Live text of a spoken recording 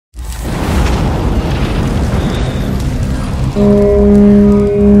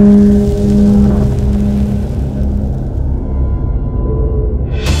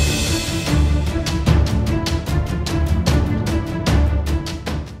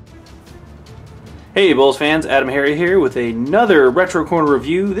Hey BoLS fans, AdamHarry here with another Retro Corner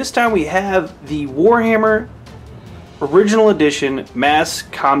review. This time we have the Warhammer Original Edition Mass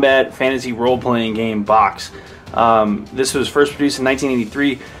Combat Fantasy Role-Playing Game box. This was first produced in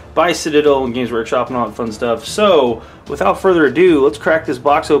 1983 by Citadel and Games Workshop and all that fun stuff. So, without further ado, let's crack this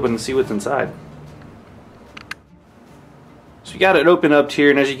box open and see what's inside. So we got it open up here,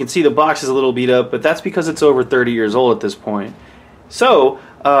 and as you can see the box is a little beat up, but that's because it's over 30 years old at this point. So,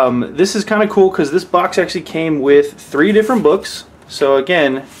 this is kind of cool because this box actually came with 3 different books. So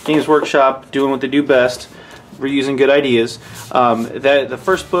again, Games Workshop doing what they do best, reusing good ideas. The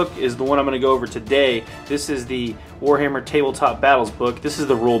first book is the one I'm going to go over today. This is the Warhammer Tabletop Battles book. This is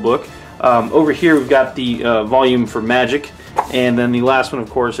the rule book. Over here we've got the volume for Magic, and then the last one of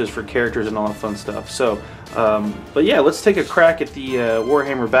course is for characters and all that fun stuff. So, but yeah, let's take a crack at the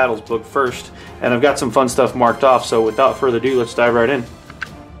Warhammer Battles book first, and I've got some fun stuff marked off, so without further ado, let's dive right in.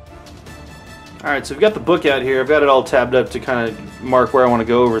 Alright, so we've got the book out here. I've got it all tabbed up to kind of mark where I want to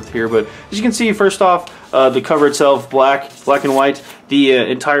go over here, but as you can see, first off, the cover itself, black and white. The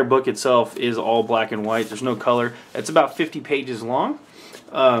entire book itself is all black and white. There's no color. It's about 50 pages long.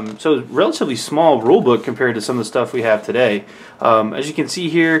 So it's a relatively small rule book compared to some of the stuff we have today. As you can see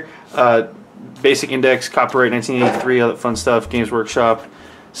here, basic index, copyright 1983, all that fun stuff, Games Workshop.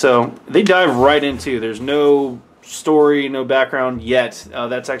 So they dive right into, there's no story, no background yet.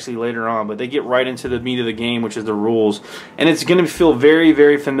 That's actually later on, but they get right into the meat of the game, which is the rules, and it's going to feel very,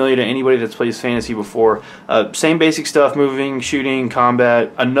 very familiar to anybody that's played fantasy before. Same basic stuff: moving, shooting,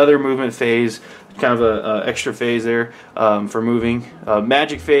 combat, another movement phase, kind of a extra phase there for moving,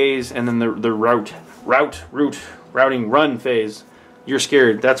 magic phase, and then the routing run phase. You're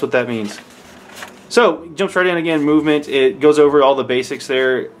scared. That's what that means. So, jumps right in again, movement. It goes over all the basics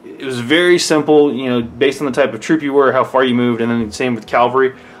there. It was very simple, you know, based on the type of troop you were, how far you moved, and then same with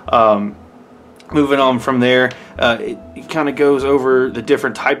cavalry. Moving on from there, it kind of goes over the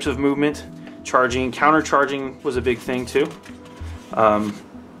different types of movement. Charging, counter-charging was a big thing too.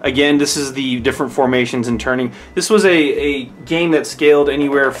 Again, this is the different formations and turning. This was a game that scaled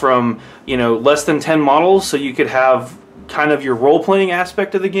anywhere from, you know, less than 10 models, so you could have kind of your role-playing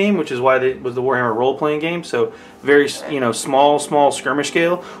aspect of the game, which is why it was the Warhammer role-playing game. So very, you know, small skirmish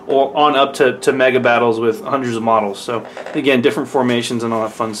scale, or on up to mega battles with hundreds of models. So again, different formations and all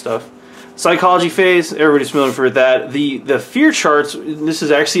that fun stuff. Psychology phase, everybody's familiar with that. The fear charts, this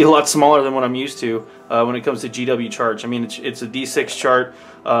is actually a lot smaller than what I'm used to when it comes to GW charts. I mean, it's a D6 chart.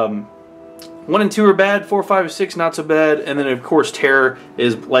 1 and 2 are bad, 4, 5, and 6 not so bad, and then of course terror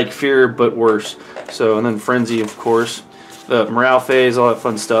is like fear but worse. So, and then frenzy, of course. The morale phase, all that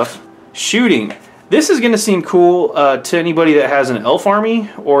fun stuff. Shooting. This is going to seem cool to anybody that has an elf army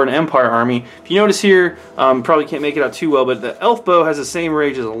or an empire army. If you notice here, probably can't make it out too well, but the elf bow has the same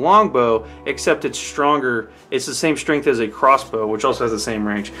range as a longbow, except it's stronger. It's the same strength as a crossbow, which also has the same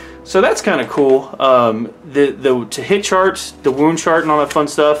range. So that's kind of cool. The to hit chart, the wound chart, and all that fun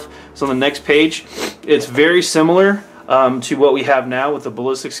stuff is on the next page. It's very similar to what we have now with the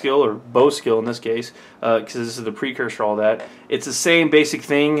ballistic skill, or bow skill in this case, because this is the precursor to all that. It's the same basic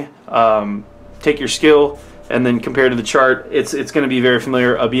thing. Take your skill, and then compared to the chart, it's going to be very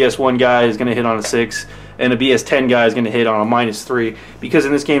familiar. A BS1 guy is going to hit on a 6, and a BS10 guy is going to hit on a -3, because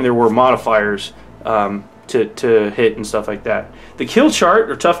in this game there were modifiers to hit and stuff like that. The kill chart,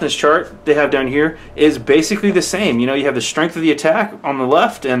 or toughness chart, they have down here is basically the same. You know, you have the strength of the attack on the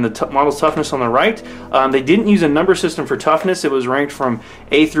left and the model's toughness on the right. They didn't use a number system for toughness. It was ranked from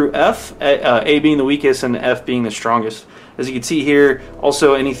A through F, A being the weakest and F being the strongest. As you can see here,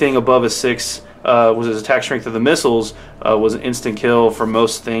 also anything above a 6 was his attack strength of the missiles, was an instant kill for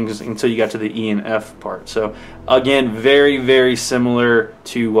most things until you got to the E and F part. So again, very, very similar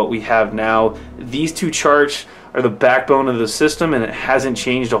to what we have now. These two charts are the backbone of the system, and it hasn't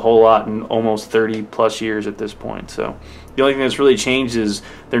changed a whole lot in almost 30 plus years at this point. So the only thing that's really changed is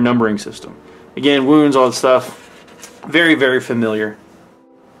their numbering system. Again, wounds, all that stuff, very, very familiar.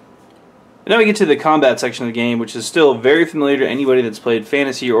 Now we get to the combat section of the game, which is still very familiar to anybody that's played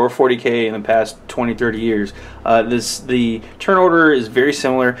fantasy or 40k in the past 20-30 years. The turn order is very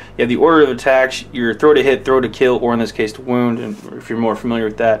similar. You have the order of attacks, your throw to hit, throw to kill, or in this case to wound, and if you're more familiar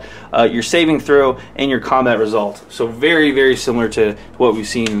with that, your saving throw, and your combat result. So very, very similar to what we've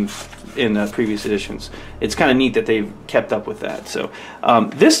seen in previous editions. It's kind of neat that they've kept up with that. So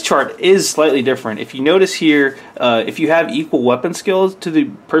this chart is slightly different. If you notice here, if you have equal weapon skills to the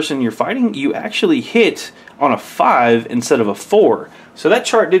person you're fighting, you actually hit on a 5 instead of a 4. So that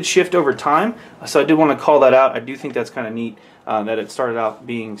chart did shift over time, so I did want to call that out. I do think that's kind of neat that it started out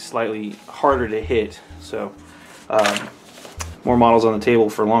being slightly harder to hit. So more models on the table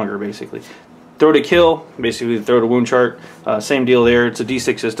for longer, basically. Throw to kill, basically throw to wound chart. Same deal there. It's a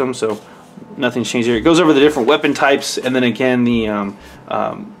D6 system, so nothing's changed there. It goes over the different weapon types, and then again the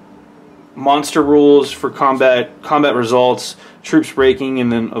monster rules for combat results, troops breaking,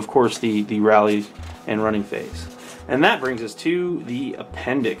 and then of course the rally and running phase. And that brings us to the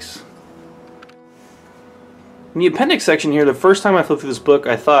appendix. In the appendix section here, the first time I flipped through this book,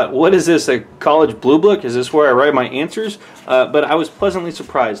 I thought, what is this, a college blue book? Is this where I write my answers? But I was pleasantly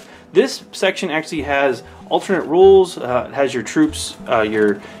surprised. This section actually has alternate rules. It has your troops,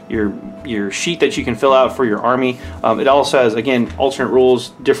 your sheet that you can fill out for your army. It also has, again, alternate rules,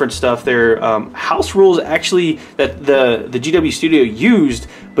 different stuff there. House rules actually that the GW Studio used,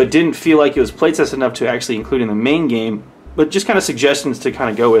 but didn't feel like it was playtest enough to actually include in the main game. But just kind of suggestions to kind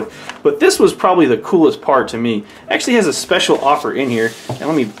of go with. But this was probably the coolest part to me. It actually has a special offer in here, and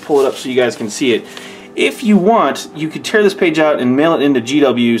let me pull it up so you guys can see it. If you want, you could tear this page out and mail it into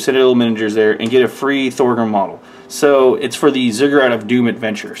GW, Citadel Miniatures there, and get a free Thorgrim model. So it's for the Ziggurat of Doom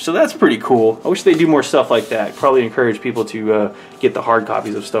adventure. So that's pretty cool. I wish they do more stuff like that. Probably encourage people to get the hard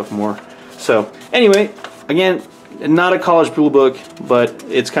copies of stuff more. So anyway, again, not a college blue book, but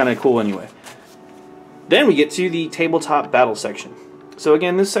it's kind of cool anyway. Then we get to the tabletop battle section. So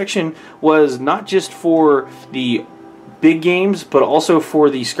again, this section was not just for the big games, but also for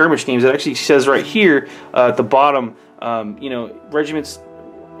the skirmish games. It actually says right here at the bottom, you know, regiments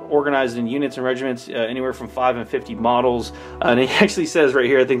organized in units and regiments, anywhere from 5 and 50 models. And it actually says right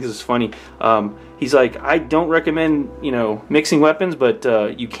here, I think this is funny, he's like, I don't recommend, you know, mixing weapons, but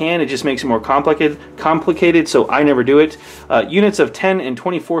you can. It just makes it more complicated, so I never do it. Units of 10 and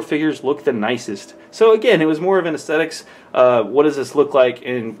 24 figures look the nicest. So again, it was more of an aesthetics. What does this look like,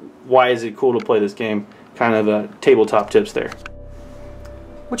 and why is it cool to play this game? Kind of tabletop tips there.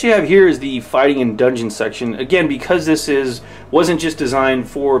 What you have here is the fighting and dungeon section. Again, because this wasn't just designed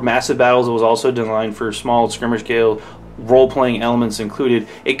for massive battles, it was also designed for small skirmish scale, role-playing elements included.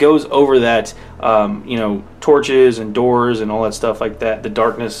 It goes over that, you know, torches and doors and all that stuff like that. The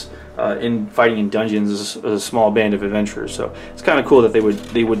darkness in fighting in dungeons is a small band of adventurers, so it's kind of cool that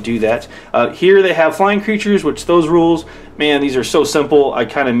they would do that. Here they have flying creatures, which those rules, man, these are so simple. I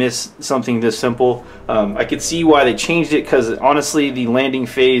kind of miss something this simple. I could see why they changed it, because honestly the landing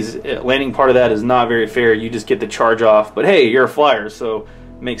part of that is not very fair. You just get the charge off, but hey, you're a flyer, so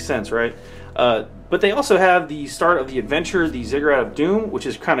it makes sense, right? But they also have the start of the adventure, the Ziggurat of Doom, which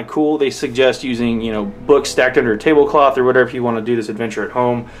is kind of cool. They suggest using, you know, books stacked under a tablecloth or whatever if you want to do this adventure at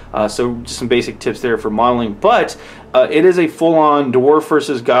home. So just some basic tips there for modeling. But it is a full-on dwarf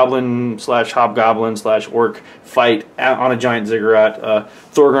versus goblin slash hobgoblin slash orc fight on a giant ziggurat.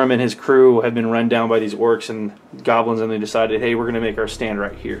 Thorgrim and his crew have been run down by these orcs and goblins, and they decided, hey, we're going to make our stand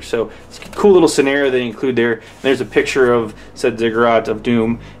right here. So it's a cool little scenario they include there. And there's a picture of said Ziggurat of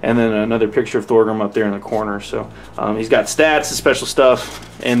Doom, and then another picture of Thorgrim up there in the corner. So he's got stats, the special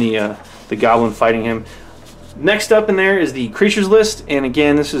stuff, and the goblin fighting him. Next up in there is the creatures list, and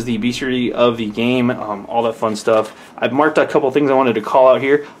again, this is the bestiary of the game, all that fun stuff. I've marked a couple things I wanted to call out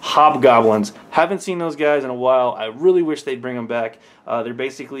here. Hobgoblins. Haven't seen those guys in a while. I really wish they'd bring them back. They're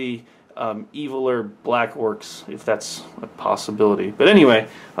basically evil or black orcs, if that's a possibility. But anyway,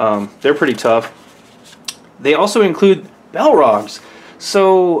 they're pretty tough. They also include Balrogs.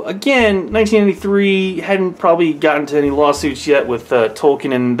 So again, 1983 hadn't probably gotten to any lawsuits yet with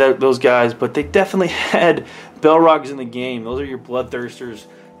Tolkien and those guys, but they definitely had Balrogs in the game. Those are your bloodthirsters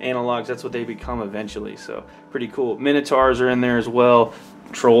analogs. That's what they become eventually. So pretty cool. Minotaurs are in there as well.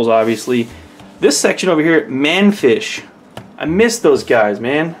 Trolls, obviously. This section over here, Manfish. I miss those guys,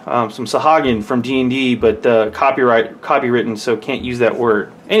 man. Some Sahagin from D&D, but copywritten, so can't use that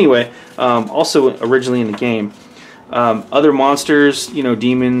word. Anyway, also originally in the game. Other monsters, you know,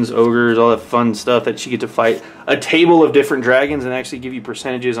 demons, ogres, all that fun stuff that you get to fight. A table of different dragons and actually give you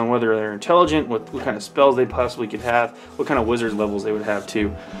percentages on whether they're intelligent, what kind of spells they possibly could have, what kind of wizard levels they would have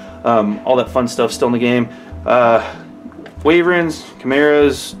too. All that fun stuff still in the game. Wyverns,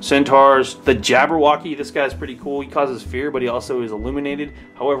 chimeras, centaurs, the Jabberwocky. This guy's pretty cool. He causes fear, but he also is illuminated.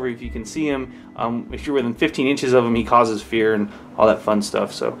 However, if you can see him, if you're within 15 inches of him, he causes fear and all that fun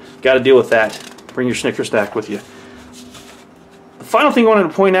stuff. So, got to deal with that. Bring your Snicker stack with you. The final thing I wanted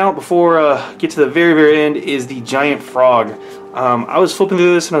to point out before get to the very, very end is the giant frog. I was flipping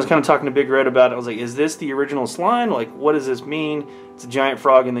through this and I was kind of talking to Big Red about it. I was like, is this the original slime? Like, what does this mean? It's a giant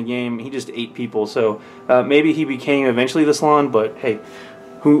frog in the game. He just ate people, so maybe he became eventually the slime, but hey,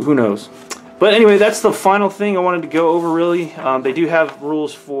 who knows? But anyway, that's the final thing I wanted to go over, really. They do have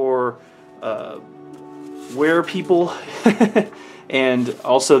rules for were people and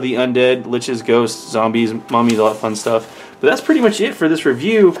also the undead, liches, ghosts, zombies, mummies, all that fun stuff. But that's pretty much it for this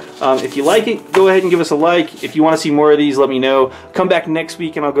review. If you like it, go ahead and give us a like. If you want to see more of these, let me know. Come back next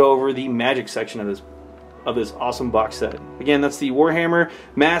week and I'll go over the magic section of this awesome box set. Again, that's the Warhammer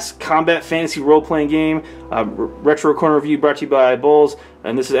Mass Combat Fantasy Role-Playing Game Retro Corner review brought to you by BoLS.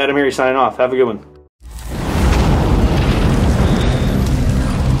 And this is AdamHarry signing off. Have a good one.